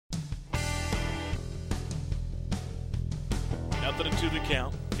2 the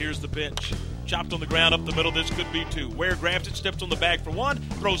count. Here's the pitch. Chopped on the ground up the middle. This could be 2. Ware grabs it, steps on the bag for 1,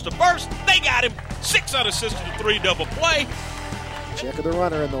 throws to first. They got him. 6 unassisted to 3 double play. Check of the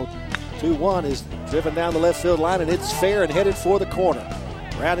runner, and the 2-1 is driven down the left field line, and it's fair and headed for the corner.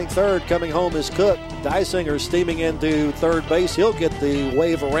 Rounding third, coming home is Cook. Dysinger steaming into third base. He'll get the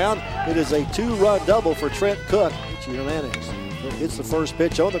wave around. It is a 2-run double for Trent Cook. It's the first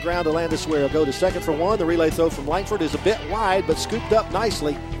pitch on the ground to Landis Ware. He'll go to second for 1. The relay throw from Langford is a bit wide, but scooped up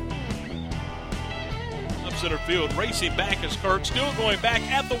nicely. Up center field, racing back is Kirk. Still going back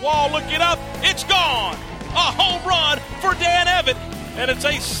at the wall, looking up. It's gone. A home run for Dan Evett, and it's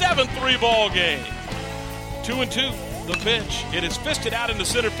a 7-3 ball game. 2-2. The pitch. It is fisted out into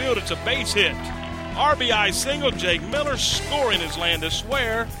center field. It's a base hit. RBI single. Jake Miller scoring his Landis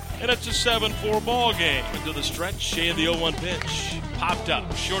Ware, and it's a 7-4 ball game. Into the stretch, and the 0-1 pitch. Popped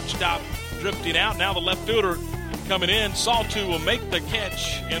up. Shortstop drifting out. Now the left fielder coming in. Saltu will make the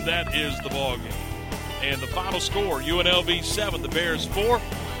catch, and that is the ball game. And the final score, UNLV 7, the Bears 4.